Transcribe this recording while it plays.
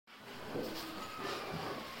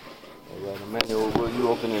Amen. Will you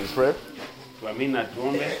open in prayer? Tuamini na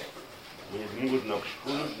tuombe. Mwenyezi Mungu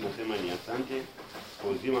tunakushukuru, tunasema ni asante kwa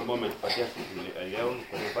uzima ambao umetupatia siku ya leo,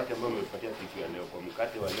 kwa nafasi ambayo umetupatia siku ya leo, kwa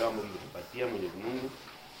mkate wa leo ambao umetupatia Mwenyezi Mungu,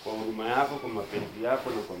 kwa huruma yako, kwa mapenzi yako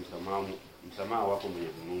na kwa msamaha wako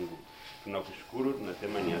Mwenyezi Mungu. Tunakushukuru,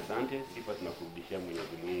 tunasema ni asante, sifa tunakurudishia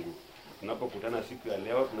Mwenyezi Mungu. Tunapokutana siku ya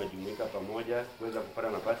leo tunajumuika pamoja kuweza kupata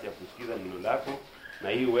nafasi ya kusikiza neno lako, na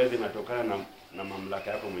hii uweze inatokana na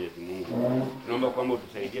mamlaka yako Mwenyezi Mungu. Tunaomba kwamba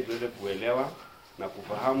utusaidie tuweze kuelewa na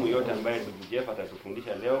kufahamu yote ambaye ndugu Jeff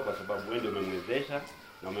atatufundisha leo, kwa sababu wewe ndio umemwezesha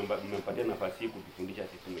na umempatia nafasi hii kutufundisha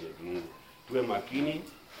sisi Mwenyezi Mungu. Tuwe makini,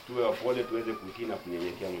 tuwe wapole, tuweze kutii na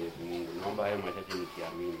kunyenyekea Mwenyezi Mungu. Naomba haya machache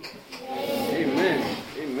nikiamini. Amen.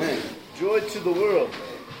 Amen. Joy to the world.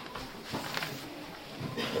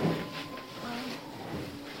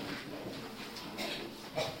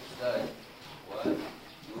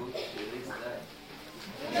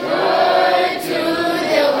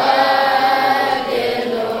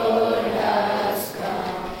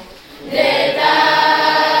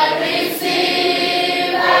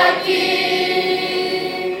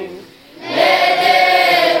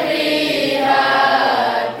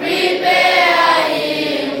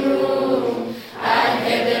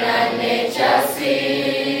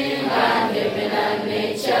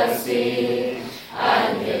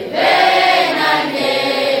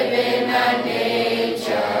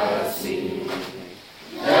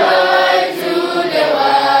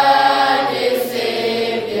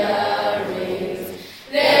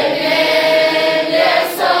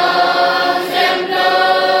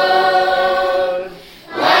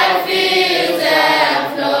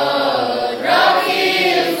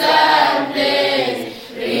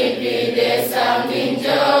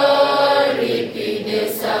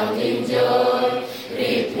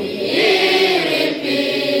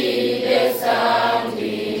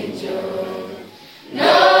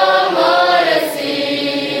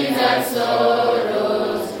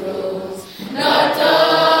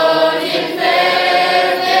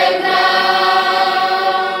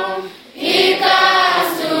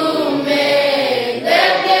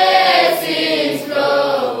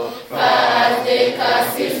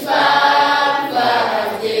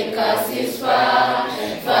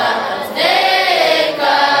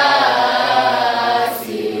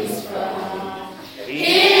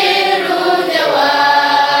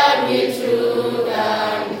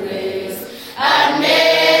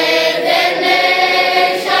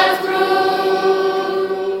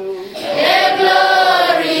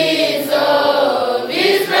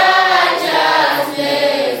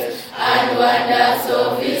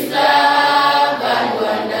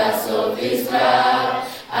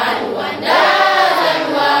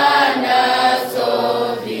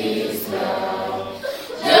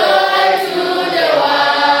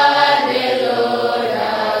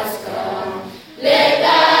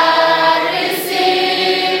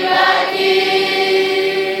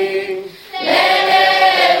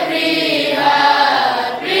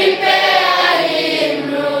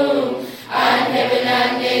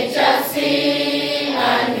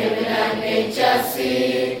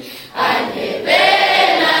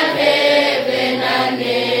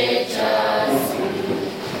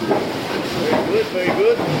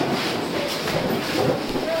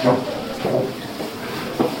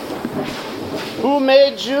 Who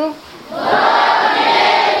made you? God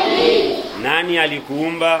made me. Nani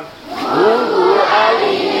alikuumba? Mungu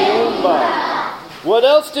aliniumba. What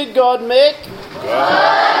else did God make?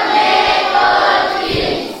 God made all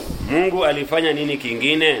things. Mungu alifanya nini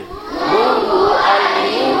kingine? Mungu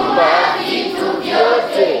aliumba vitu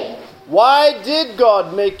vyote. Why did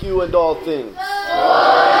God make you and all things?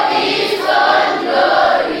 For His own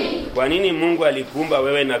glory. Kwa nini Mungu alikuumba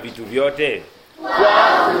wewe na vitu vyote?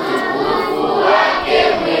 Kwa utukufu wake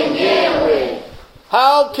mwenyewe.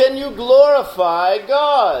 How can you glorify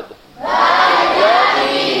God? By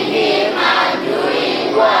loving Him and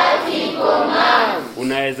doing what He commands.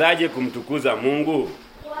 Unawezaje kumtukuza Mungu?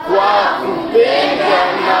 Kwa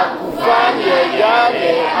kupenda na kufanya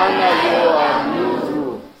yale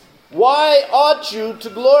anayoamuru. Why ought you to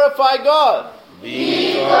glorify God?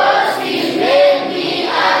 Because He made me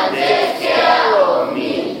and takes care of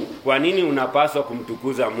me. Kwa nini unapaswa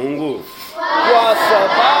kumtukuza Mungu? Kwa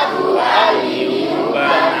sababu aliumba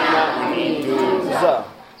na kunitunza.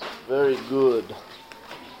 Very good.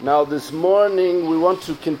 Now this morning we want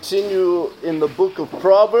to continue in the book of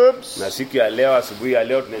Proverbs. Na siku ya leo, asubuhi ya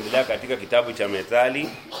leo, tunaendelea katika kitabu cha Methali.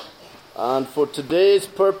 And for today's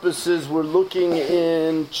purposes we're looking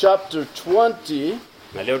in chapter 20.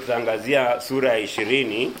 Na leo tutaangazia sura ya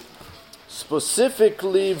 20,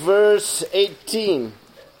 specifically verse 18.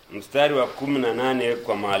 mstari wa 18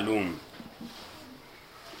 kwa maalum.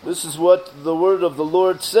 This is what the word of the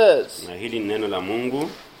Lord says. Na hili ni neno la Mungu.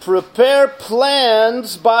 Prepare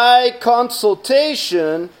plans by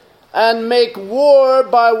consultation and make war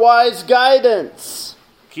by wise guidance.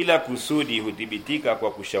 Kila kusudi huthibitika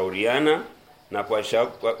kwa kushauriana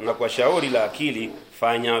na kwa shauri la akili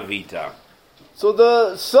fanya vita. So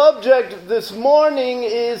the subject this morning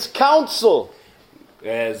is counsel.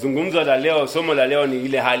 Zungumzo la leo, somo la leo ni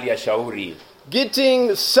ile hali ya shauri.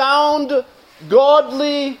 Getting sound,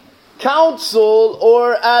 godly counsel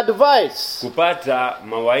or advice. Kupata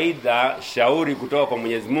mawaidha, shauri kutoka kwa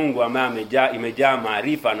Mwenyezi Mungu ambaye imejaa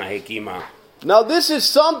maarifa na hekima. Now this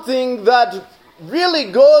is something that really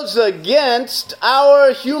goes against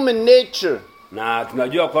our human nature. Na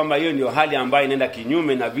tunajua kwamba hiyo ndio hali ambayo inaenda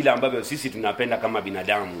kinyume na vile ambavyo sisi tunapenda kama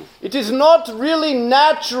binadamu. It is not really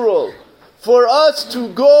natural for us to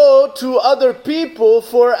go to other people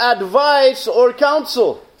for advice or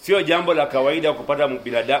counsel. Sio jambo la kawaida kupata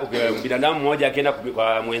binadamu mmoja akienda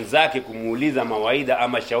kwa mwenzake kumuuliza mawaidha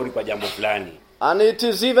ama shauri kwa jambo fulani. And it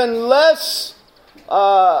is even less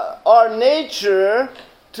our nature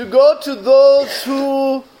to go to those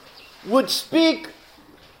who would speak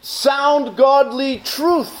sound godly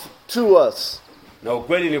truth to us. Na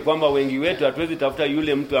ukweli ni kwamba wengi wetu hatuwezi tafuta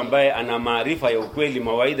yule mtu ambaye ana maarifa ya ukweli,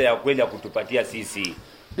 mawaidha ya ukweli ya kutupatia sisi.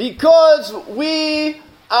 Because we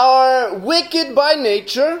are wicked by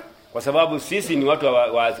nature. Kwa sababu sisi ni watu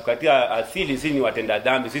katika asili, sisi ni watenda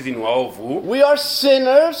dhambi, sisi ni waovu. We are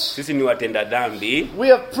sinners. Sisi ni watenda dhambi. We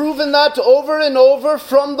have proven that over and over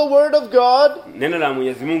from the word of God. Neno la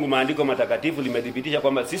Mwenyezi Mungu, maandiko matakatifu limethibitisha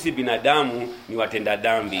kwamba sisi binadamu ni watenda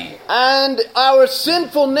dhambi. And our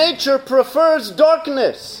sinful nature prefers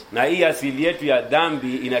darkness. Na hii asili yetu ya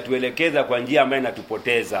dhambi inatuelekeza kwa njia ambayo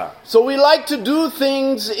inatupoteza. So we like to do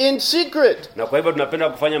things in secret. Na kwa hivyo tunapenda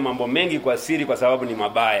kufanya mambo mengi kwa siri kwa sababu ni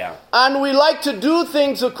mabaya. And we like to do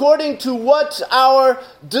things according to what our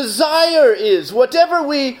desire is. Whatever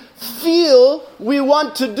we feel we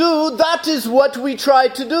want to do, that is what we try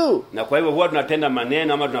to do. Na kwa hivyo huwa tunatenda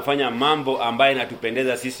maneno ama tunafanya mambo ambayo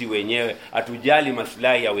yanatupendeza sisi wenyewe, hatujali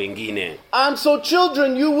maslahi ya wengine. And so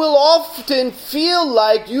children, you will often feel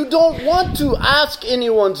like you don't want to ask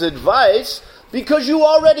anyone's advice because you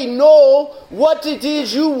already know what it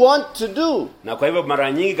is you want to do. Na kwa hivyo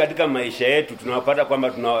mara nyingi katika maisha yetu tunapata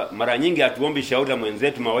kwamba mara nyingi hatuombi shauri la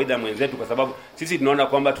mwenzetu, mawaidha mwenzetu kwa sababu sisi tunaona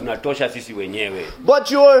kwamba tunatosha sisi wenyewe.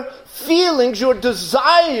 But your feelings, your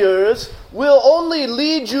desires will only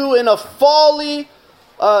lead you in a folly,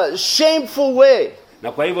 shameful way.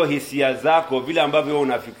 Na kwa hivyo hisia zako, vile ambavyo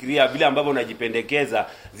unafikiria, vile ambavyo unajipendekeza,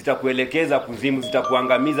 zitakuelekeza kuzimu,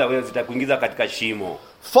 zitakuangamiza wewe, zitakuingiza katika shimo.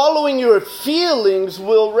 Following your feelings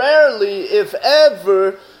will rarely, if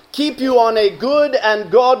ever, keep you on a good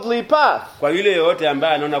and godly path. Kwa yule yote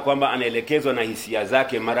ambaye anaona kwamba anaelekezwa na hisia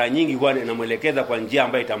zake, mara nyingi huwa inamuelekeza kwa njia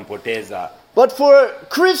ambayo itampoteza. But for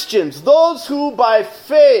Christians, those who by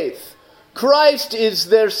faith Christ is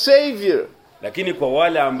their Savior, lakini kwa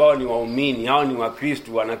wale ambao ni waumini, hao ni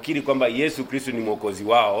Wakristo, wanakiri kwamba Yesu Kristo ni mwokozi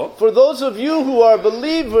wao. For those of you who are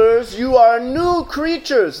believers, you are new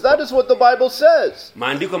creatures. That is what the Bible says.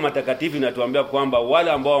 Maandiko matakatifu yanatuambia kwamba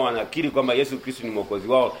wale ambao wanakiri kwamba Yesu Kristo ni mwokozi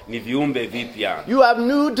wao ni viumbe vipya. You have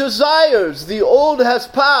new desires. The old has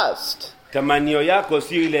passed. Tamanio yako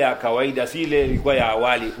si ile ya kawaida, si ile ilikuwa ya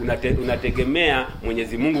awali. Unategemea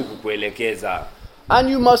Mwenyezi Mungu kukuelekeza. And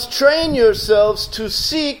you must train yourselves to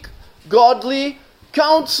seek godly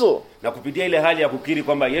counsel. Na kupitia ile hali ya kukiri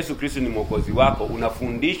kwamba Yesu Kristo ni mwokozi wako,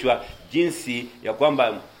 unafundishwa jinsi ya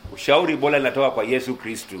kwamba ushauri bora unatoka kwa Yesu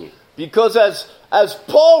Kristo. Because as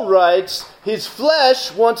Paul writes, his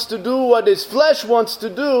flesh wants to do what his flesh wants to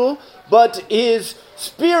do, but his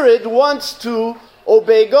spirit wants to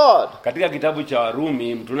obey God. Katika kitabu cha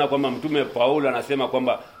Warumi tunaona kwamba mtume Paulo anasema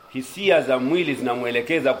kwamba hisia za mwili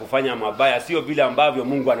zinamuelekeza kufanya mabaya, sio vile ambavyo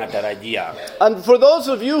Mungu anatarajia. And for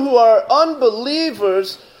those of you who are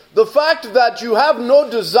unbelievers, the fact that you have no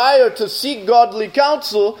desire to seek godly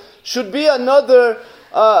counsel should be another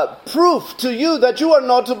proof to you that you are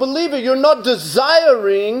not a believer. You're not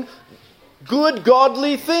desiring good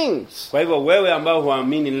godly things. Kwa hivyo wewe ambao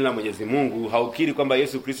huamini neno la Mwenyezi Mungu, haukiri kwamba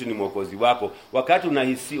Yesu Kristo ni mwokozi wako, wakati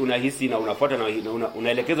unahisi na unafuata na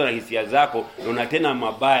unaelekezwa na hisia zako na unatenda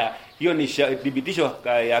mabaya, hiyo ni thibitisho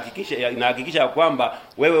inahakikisha kwamba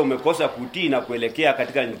wewe umekosa kutii na kuelekea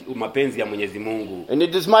katika mapenzi ya Mwenyezi Mungu. And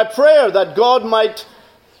it is my prayer that God might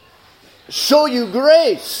show you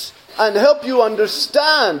grace and help you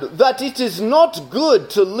understand that it is not good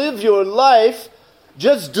to live your life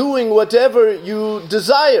just doing whatever you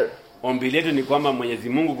desire. Ombi letu ni kwamba Mwenyezi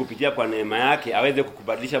Mungu kupitia kwa neema yake aweze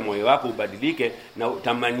kukubadilisha moyo wako ubadilike na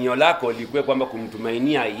tamanio lako likuwe kwamba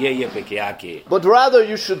kumtumainia yeye peke yake. But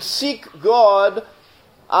rather you should seek God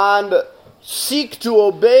and seek to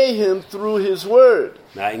obey him through his word.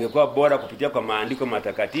 Na ingekuwa bora kupitia kwa maandiko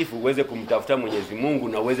matakatifu uweze kumtafuta Mwenyezi Mungu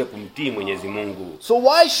na uweze kumtii Mwenyezi Mungu. So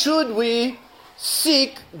why should we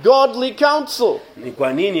seek godly counsel? Ni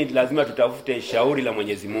kwa nini lazima tutafute shauri la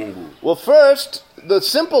Mwenyezi Mungu? Well, first, the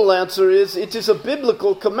simple answer is it is a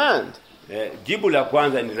biblical command. Jibu la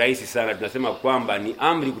kwanza ni rahisi sana. Tunasema kwamba ni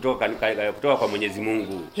amri kutoka kwa Mwenyezi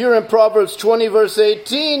Mungu. Here in Proverbs 20 verse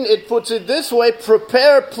 18, it puts it this way: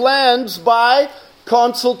 prepare plans by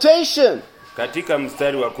consultation. Katika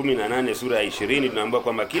mstari wa 18 sura ya 20 tunaambiwa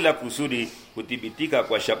kwamba kila kusudi kuthibitika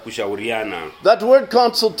kwa kushauriana. That word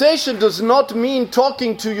consultation does not mean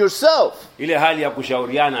talking to yourself. Ile hali ya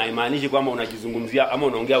kushauriana haimaanishi kwamba unajizungumzia ama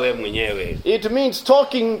unaongea wewe mwenyewe. It means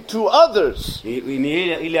talking to others. Ni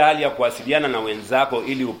ile hali ya kuwasiliana na wenzako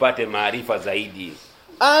ili upate maarifa zaidi.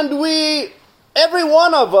 And every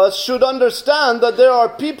one of us should understand that there are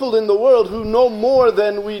people in the world who know more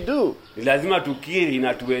than we do. Ni lazima tukiri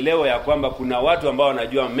na tuelewe ya kwamba kuna watu ambao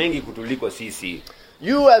wanajua mengi kutuliko sisi.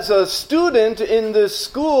 You as a student in this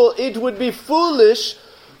school, it would be foolish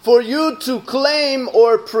for you to claim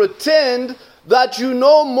or pretend that you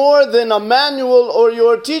know more than a manual or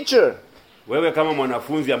your teacher. Wewe kama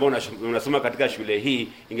mwanafunzi ambao unasoma katika shule hii,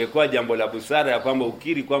 ingekuwa jambo la busara ya kwamba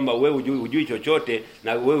ukiri kwamba wewe hujui chochote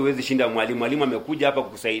na wewe huwezi shinda mwalimu. Mwalimu amekuja hapa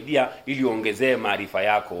kukusaidia ili uongezee maarifa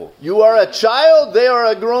yako. You are a child, they are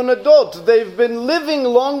a grown adult. They've been living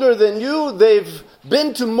longer than you. They've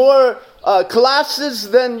been to more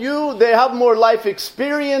classes than you. They have more life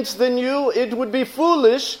experience than you. It would be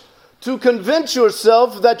foolish to convince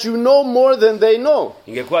yourself that you know more than they know.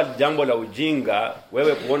 Ingekuwa jambo la ujinga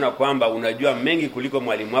wewe kuona kwamba unajua mengi kuliko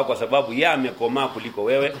mwalimu wako, kwa sababu yeye amekomaa kuliko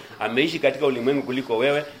wewe, ameishi katika ulimwengu kuliko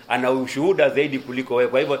wewe, ana ushuhuda zaidi kuliko wewe.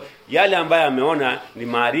 Kwa hivyo yale ambayo ameona ni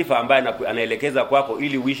maarifa ambayo anaelekeza kwako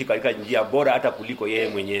ili uishi katika njia bora hata kuliko yeye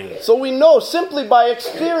mwenyewe. So we know simply by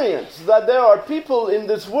experience that there are people in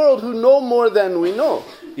this world who know more than we know.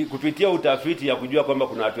 Kupitia utafiti ya kujua kwamba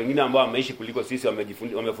kuna watu wengine ambao wameishi kuliko sisi,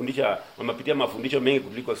 wamepitia mafundisho mengi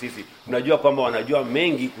kuliko sisi. Tunajua kwamba wanajua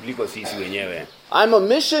mengi kuliko sisi wenyewe. I'm a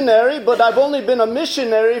missionary, but I've only been a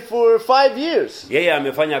missionary for 5 years. Yeye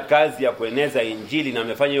amefanya kazi ya kueneza injili na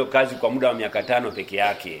amefanya hiyo kazi kwa muda wa miaka 5 peke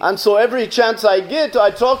yake. And so every chance I get,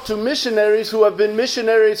 I talk to missionaries who have been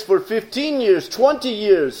missionaries for 15 years, 20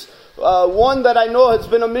 years. One that I know has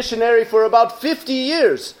been a missionary for about 50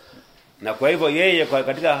 years. Na kwa hivyo yeye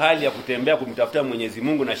katika hali ya kutembea kumtafuta Mwenyezi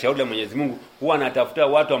Mungu na shauri la Mwenyezi Mungu, huwa anatafuta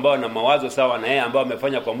watu ambao wana mawazo sawa na yeye, ambao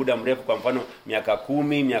wamefanya kwa muda mrefu, kwa mfano miaka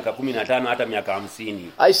 10, miaka 15, hata miaka 50.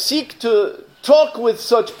 I seek to talk with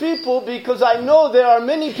such people because I know there are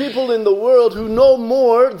many people in the world who know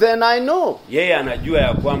more than I know. Yeye anajua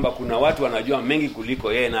ya kwamba kuna watu wanajua mengi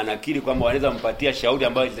kuliko yeye, na anakiri kwamba wanaweza mpatia shauri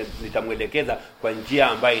ambayo litamwelekeza kwa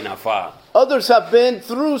njia ambayo inafaa. Others have been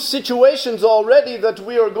through situations already that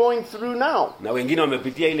we are going through now. Na wengine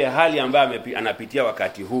wamepitia ile hali ambayo anapitia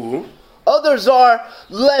wakati huu. Others are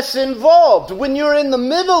less involved. When you're in the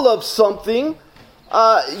middle of something,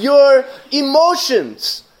 your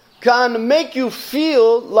emotions can make you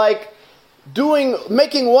feel like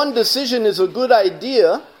making one decision is a good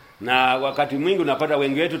idea. Na wakati mwingi unapata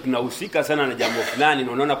wengi wetu tunahusika sana na jambo fulani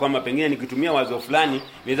na unaona kwamba pengine nikitumia wazo fulani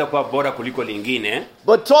inaweza kuwa bora kuliko lingine.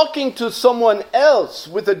 But talking to someone else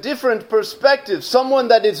with a different perspective, someone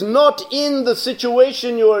that is not in the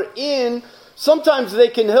situation you're in, sometimes they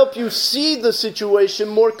can help you see the situation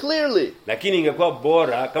more clearly. Lakini ingekuwa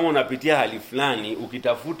bora kama unapitia hali fulani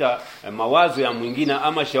ukitafuta mawazo ya mwingine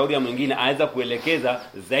ama shauri ya mwingine aweza kuelekeza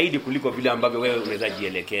zaidi kuliko vile ambavyo wewe unaweza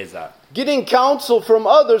jielekeza. Getting counsel from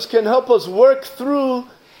others can help us work through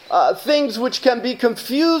things which can be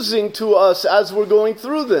confusing to us as we're going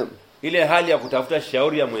through them. Ile hali ya kutafuta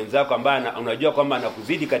shauri ya mwenzako ambaye unajua kwamba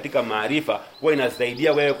anakuzidi katika maarifa, huwa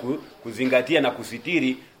inasaidia wewe kuzingatia na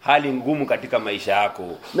kusitiri hali ngumu katika maisha yako.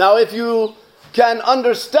 Now if you can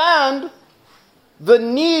understand the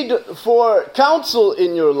need for counsel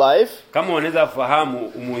in your life, kama unaweza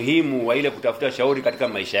fahamu umuhimu wa ile kutafuta shauri katika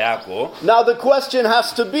maisha yako, now the question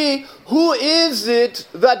has to be, who is it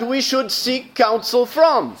that we should seek counsel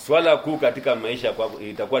from? Swala kuu katika maisha kwako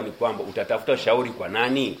itakuwa ni kwamba utatafuta shauri kwa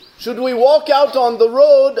nani? Should we walk out on the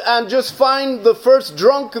road and just find the first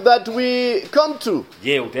drunk that we come to?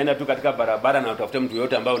 Je, utaenda tu katika barabara na utafuta mtu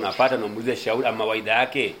yote ambaye unapata na umuulize shauri ama mawaidha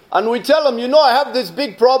yake? And we tell him, you know, I have this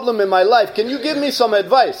big problem in my life. Can you give me some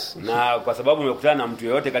advice? Na kwa sababu umekutana na mtu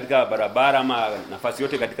yote katika barabara ama nafasi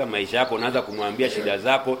yote katika maisha yako, unaanza kumwambia shida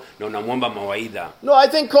zako na unamuomba mawaidha. No, I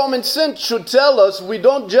think common sense should tell us we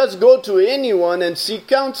don't just go to anyone and seek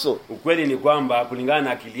counsel. Ukweli ni kwamba kulingana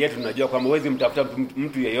na akili yetu tunajua kwamba huwezi mtafuta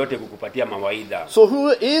mtu yeyote kukupatia mawaidha. So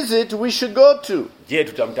who is it we should go to? Je,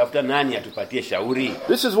 tutamtafuta nani atupatie shauri?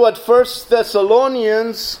 This is what 1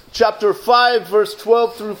 Thessalonians chapter 5 verse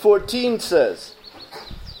 12 through 14 says.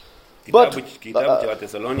 Kitabu cha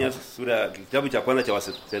Wathesalonia kitabu cha kwanza cha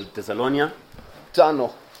Wathesalonia 5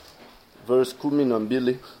 verse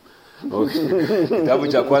 12. Kitabu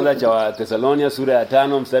cha kwanza cha Wathesalonia sura ya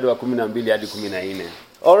 5 mstari wa 12 hadi 14.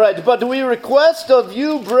 All right, but we request of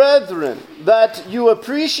you, brethren, that you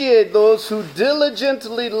appreciate those who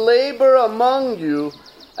diligently labor among you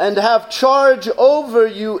and have charge over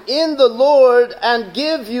you in the Lord and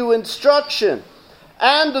give you instruction,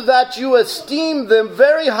 and that you esteem them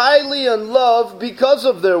very highly in love because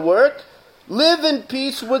of their work. Live in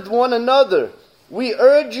peace with one another. We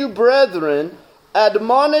urge you, brethren,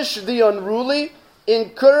 admonish the unruly,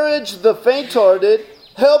 encourage the faint-hearted,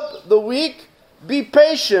 help the weak, be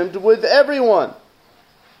patient with everyone.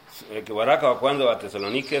 Waraka wa kwanza wa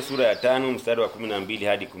Thesalonike sura ya 5 mstari wa 12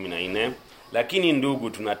 hadi 14. Lakini ndugu,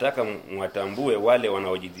 tunataka mwatambue wale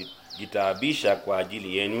wanaojitaabisha kwa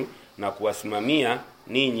ajili yenu na kuwasimamia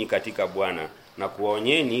ninyi katika Bwana, na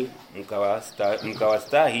kuwaonyeni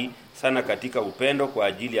mkawastahi sana katika upendo kwa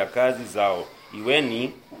ajili ya kazi zao.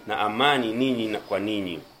 Iweni na amani ninyi kwa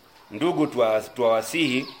ninyi. Ndugu,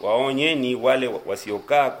 tuwasihi waonyeni wale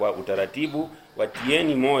wasiokaa kwa utaratibu,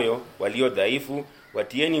 watieni moyo walio dhaifu,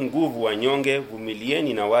 watieni nguvu wanyonge,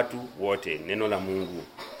 vumilieni na watu wote. Neno la Mungu.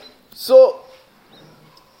 So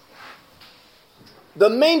the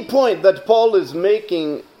main point that Paul is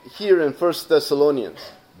making here in 1 Thessalonians,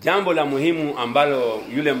 jambo la muhimu ambalo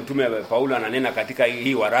yule mtume Paulo ananena katika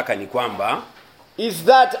hii waraka ni kwamba is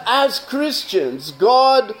that as Christians,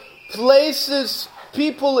 God places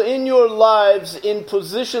people in your lives in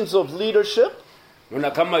positions of leadership.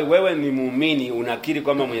 Una kama wewe ni muumini unakiri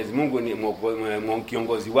kwamba Mwenyezi Mungu ni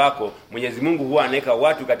kiongozi wako, Mwenyezi Mungu huwa anaweka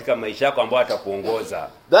watu katika maisha yako ambao atakuongoza.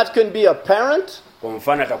 That can be a parent. Kwa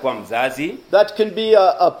mfano atakuwa mzazi. That can be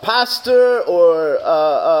a pastor or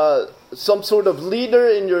some sort of leader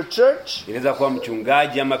in your church. Inaweza kuwa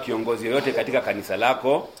mchungaji ama kiongozi yote katika kanisa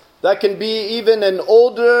lako. That can be even an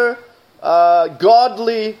older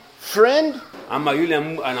godly friend. Ama yule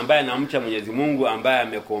ambaye anamcha Mwenyezi Mungu ambaye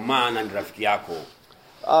amekomaa na ni rafiki yako.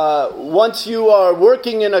 Once you are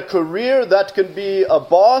working in a career, that can be a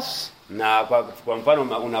boss. Na kwa mfano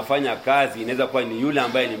unafanya kazi, inaweza kuwa ni yule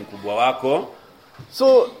ambaye ni mkubwa wako.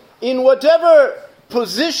 So in whatever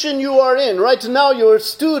position you are in, right now you're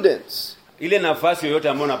students. Ile nafasi yoyote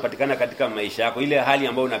ambayo unapatikana katika maisha yako, ile hali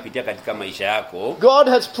ambayo unapitia katika maisha yako, God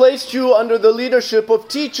has placed you under the leadership of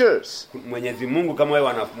teachers. Mwenyezi Mungu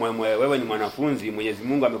kama wewe ni mwanafunzi, Mwenyezi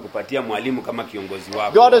Mungu amekupatia mwalimu kama kiongozi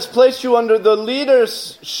wako. God has placed you under the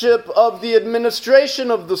leadership of the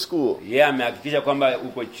administration of the school. Yeye amehakikisha kwamba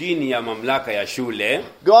uko chini ya mamlaka ya shule.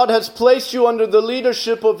 God has placed you under the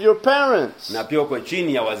leadership of your parents. Na pia uko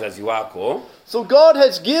chini ya wazazi wako. So God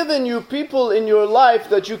has given you people in your life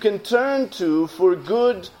that you can turn to for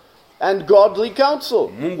good and godly counsel.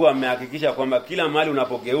 Mungu amehakikisha kwamba kila mahali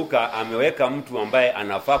unapogeuka ameweka mtu ambaye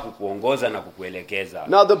anafaa kukuongoza na kukuelekeza.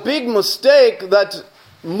 Now the big mistake that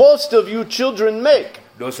most of you children make,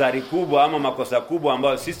 dosari kubwa ama makosa kubwa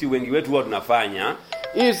ambayo sisi wengi wetu huwa tunafanya,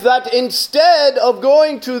 is that instead of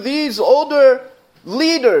going to these older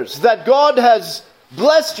leaders that God has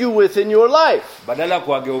blessed you with in your life, badala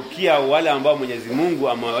kuwageukia wale ambao Mwenyezi Mungu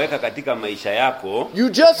ameweka katika maisha yako, you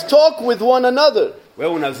just talk with one another.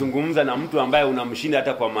 Wewe unazungumza na mtu ambaye unamshinda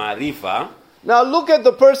hata kwa maarifa. Now look at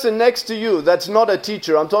the person next to you that's not a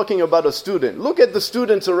teacher. I'm talking about a student. Look at the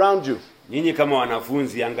students around you. Nyinyi kama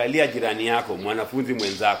wanafunzi, angalia jirani yako, mwanafunzi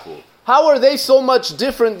mwenzako. How are they so much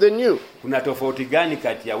different than you? Kuna tofauti gani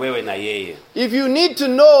kati ya wewe na yeye? If you need to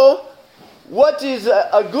know what is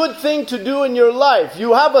a good thing to do in your life,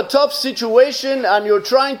 you have a tough situation and you're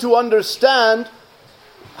trying to understand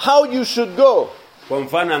how you should go. Kwa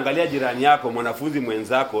mfano, angalia jirani yako, mwanafunzi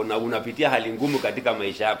mwenzako, na unapitia hali ngumu katika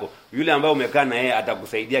maisha yako. Yule ambaye umekaa na yeye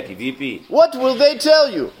atakusaidia kivipi? What will they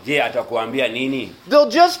tell you? Je, atakuambia nini? They'll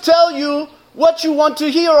just tell you what you want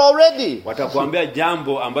to hear already. Watakuambia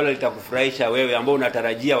jambo ambalo litakufurahisha wewe, ambao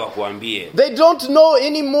unatarajia wakuambie. They don't know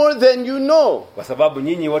any more than you know. Kwa sababu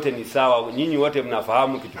nyinyi wote ni sawa, nyinyi wote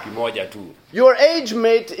mnafahamu kitu kimoja tu. Your age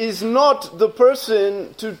mate is not the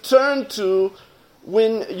person to turn to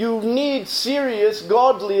when you need serious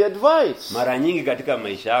godly advice. Mara nyingi katika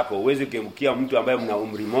maisha yako huwezi kumkia mtu ambaye mna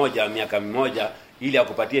umri moja, miaka mmoja, ili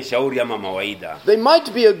akupatie shauri ama mawaidha. They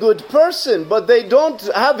might be a good person, but they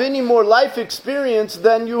don't have any more life experience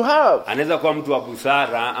than you have. Anaweza kuwa mtu wa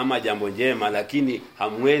busara ama jambo njema, lakini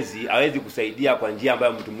hawezi kusaidia kwa njia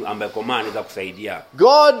ambayo mtu ambaye koma anaweza kusaidia.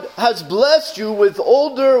 God has blessed you with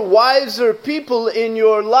older, wiser people in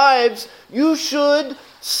your lives. You should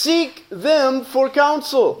seek them for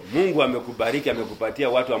counsel. Mungu amekubariki, amekupatia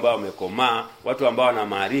watu ambao wamekomaa, watu ambao wana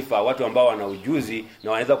maarifa, watu ambao wana ujuzi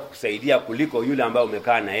na wanaweza kukusaidia kuliko yule ambaye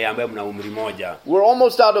umekaa na yeye ambaye mna umri moja. We're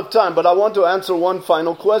almost out of time, but I want to answer one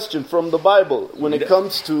final question from the Bible when it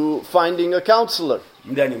comes to finding a counselor.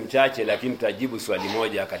 Muda ni mchache, lakini tutajibu swali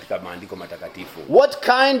moja katika maandiko matakatifu. What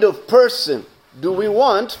kind of person do we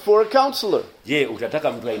want for a counselor? Je,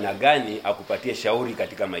 utataka mtu aina gani akupatie shauri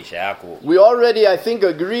katika maisha yako? We already, I think,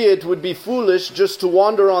 agree it would be foolish just to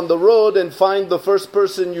wander on the road and find the first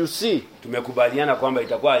person you see. Tumekubaliana kwamba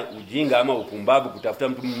itakuwa ujinga ama upumbavu kutafuta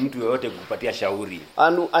mtu yeyote kukupatia shauri.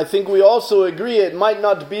 And I think we also agree it might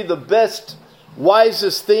not be the best,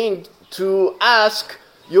 wisest thing to ask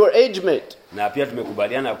your age mate. Na pia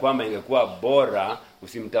tumekubaliana kwamba ingekuwa bora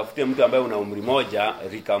usimtafute mtu ambaye una umri moja,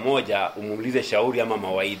 rika moja, umuulize shauri ama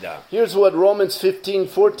mawaidha. Here's what Romans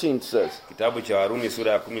 15:14 says. Kitabu cha Warumi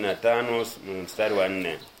sura ya 15 mstari wa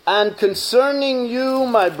 4. And concerning you,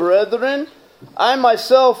 my brethren, I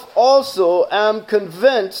myself also am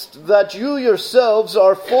convinced that you yourselves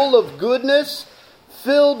are full of goodness,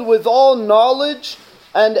 filled with all knowledge,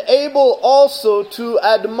 and able also to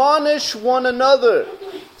admonish one another.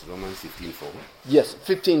 Romans 15:4. Yes,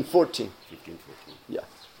 15:14. Yeah.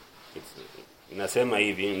 Inasema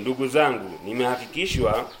hivi: ndugu zangu,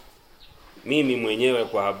 nimehakikishwa mimi mwenyewe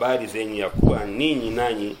kwa habari zenyu ya kuwa ninyi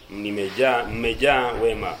nanyi mmejaa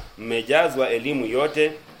wema, mmejazwa elimu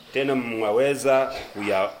yote, tena mwaweza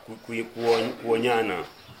kuonyana.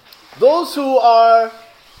 Those who are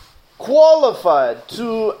qualified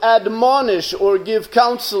to admonish or give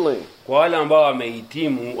counseling, kwa wale ambao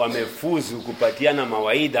wamehitimu, wamefuzu kupatiana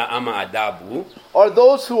mawaidha ama adabu, are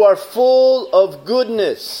those who are full of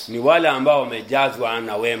goodness, ni wale ambao wamejazwa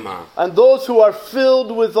na wema, and those who are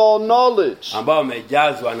filled with all knowledge, ambao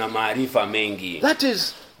wamejazwa na maarifa mengi. that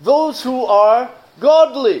is, those who are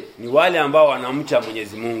godly, ni wale ambao wanamcha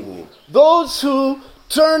Mwenyezi Mungu, those who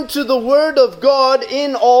turn to the word of God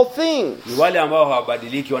in all things. ni wale ambao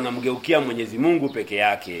hawabadiliki, wanamgeukia Mwenyezi Mungu peke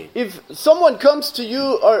yake. If someone comes to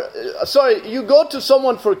you, or you go to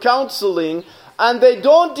someone for counseling and they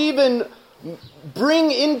don't even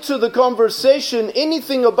bring into the conversation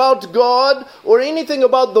anything about God or anything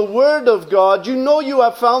about the word of God, you know you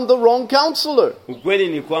have found the wrong counselor. Ukweli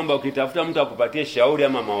ni kwamba ukitafuta mtu akupatie shauri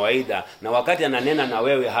ama mawaidha, na wakati ananena na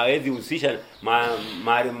wewe hawezi husisha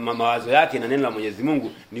mawazo yake na neno la Mwenyezi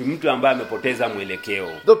Mungu, ni mtu ambaye amepoteza mwelekeo.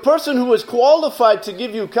 The person who is qualified to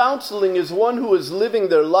give you counseling is one who is living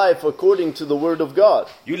their life according to the word of God.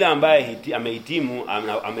 Yule ambaye amehitimu,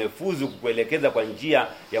 amefuzu kukuelekeza kwa njia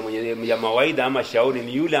ya mawaidha ama shauri,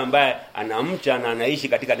 ni yule ambaye anamcha na anaishi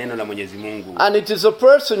katika neno la Mwenyezi Mungu. And it is a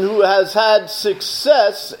person who has had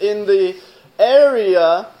success in the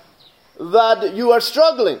area that you are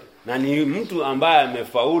struggling. Na ni mtu ambaye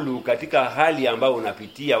amefaulu katika hali ambayo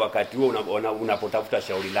unapitia wakati huo unapotafuta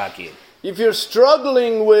shauri lake. If you're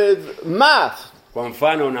struggling with math, kwa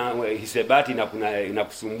mfano hisabati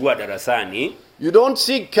inakusumbua darasani, you don't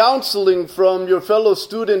seek counseling from your fellow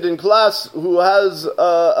student in class who has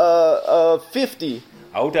 50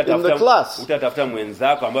 in the class. Utatafuta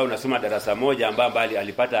mwenzako ambaye unasoma darasa moja ambaye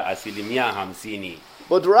alipata 50%.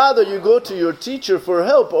 But rather you go to your teacher for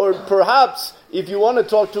help, or perhaps if you want to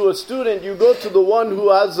talk to a student, you go to the one who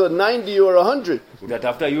has a 90 or 100.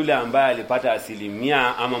 Utatafuta yule ambaye alipata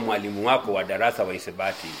 100% ama mwalimu wako wa darasa wa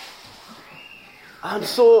hisabati. And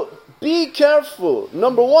so be careful.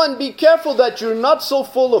 Number one, be careful that you're not so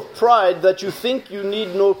full of pride that you think you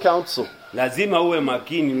need no counsel. Lazima uwe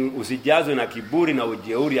makini, usijazwe na kiburi na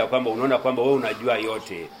ujeuri ya kwamba unaona kwamba wewe unajua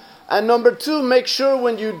yote. And number two, make sure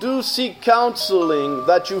when you do seek counseling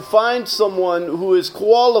that you find someone who is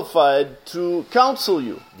qualified to counsel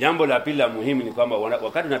you. Jambo la pili la muhimu ni kwamba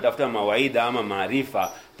wakati unatafuta mawaidha ama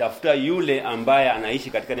maarifa, tafuta yule ambaye anaishi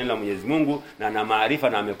katika neno la Mwenyezi Mungu na ana maarifa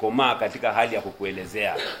na amekomaa katika hali ya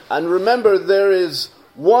kukuelezea. And remember, there is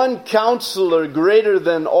one counselor greater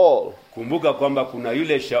than all. kumbuka kwamba kuna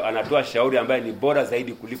yule anatoa shauri ambaye ni bora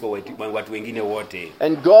zaidi kuliko watu wengine wote.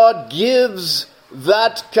 And God gives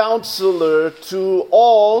that counselor to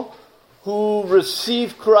all who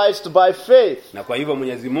receive Christ by faith. Na kwa hivyo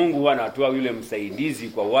Mwenyezi Mungu huwa anatoa yule msaidizi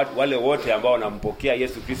kwa wale wote ambao wanampokea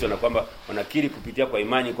Yesu Kristo na kwamba wanakiri kupitia kwa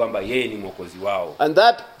imani kwamba yeye ni mwokozi wao. And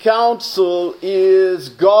that counsel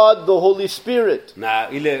is God the Holy Spirit. Na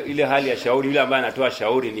ile hali ya shauri, yule ambaye anatoa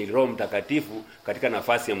shauri ni Roho Mtakatifu katika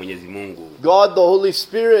nafasi ya Mwenyezi Mungu. God the Holy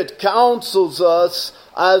Spirit counsels us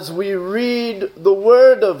as we read the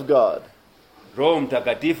Word of God. Roho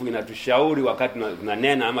Mtakatifu inatushauri wakati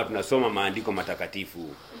tunanena ama tunasoma maandiko matakatifu.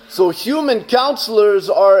 So human counselors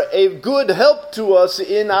are a good help to us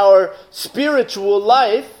in our spiritual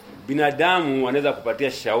life. Binadamu wanaweza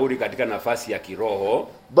kupatia shauri katika nafasi ya kiroho,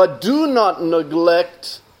 but do not neglect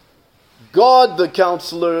God the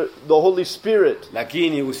counselor, the Holy Spirit.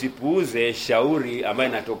 Lakini usipuuze shauri ambayo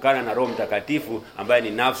inatokana na Roho Mtakatifu ambaye ni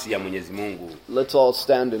nafsi ya Mwenyezi Mungu. Let's all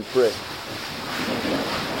stand and pray.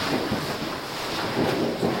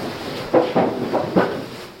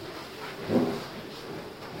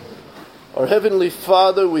 Our Heavenly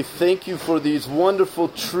Father, we thank you for these wonderful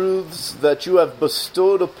truths that you have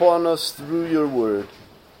bestowed upon us through your word.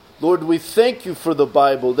 Lord, we thank you for the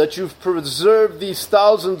Bible, that you've preserved these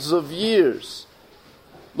thousands of years.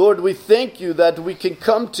 Lord, we thank you that we can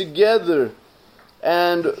come together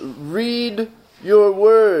and read your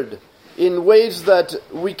word in ways that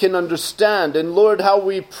we can understand. And Lord, how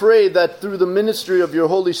we pray that through the ministry of your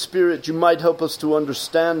Holy Spirit, you might help us to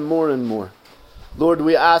understand more and more. Lord,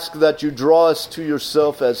 we ask that you draw us to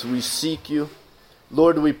yourself as we seek you.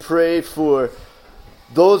 Lord, we pray for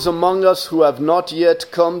those among us who have not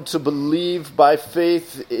yet come to believe by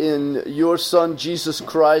faith in your Son, Jesus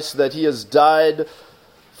Christ, that he has died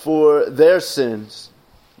for their sins.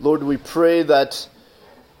 Lord, we pray that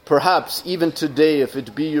perhaps even today, if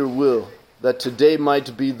it be your will, that today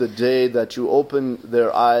might be the day that you open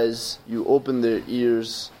their eyes, you open their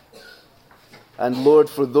ears. And Lord,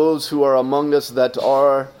 for those who are among us that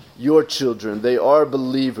are your children, they are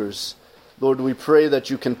believers, Lord, we pray that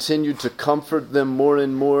you continue to comfort them more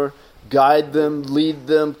and more, guide them, lead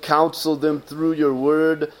them, counsel them through your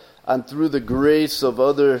word and through the grace of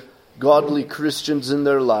other godly Christians in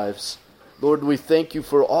their lives. Lord, we thank you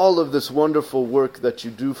for all of this wonderful work that you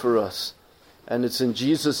do for us. And it's in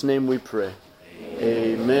Jesus' name we pray.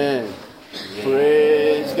 Amen.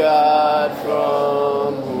 Praise God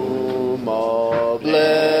from whom all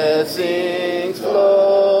blessings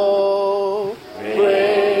flow.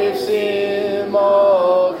 Praise him,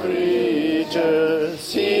 all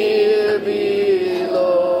creatures here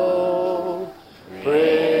below.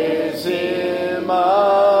 Praise him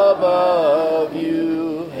above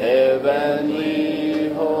you, heavenly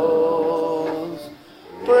hosts.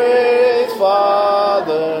 Praise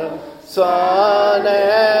Father, Son,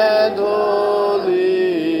 and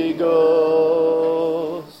Holy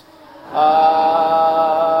Ghost.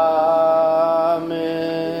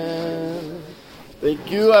 Amen.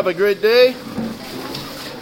 Thank you. Have a great day.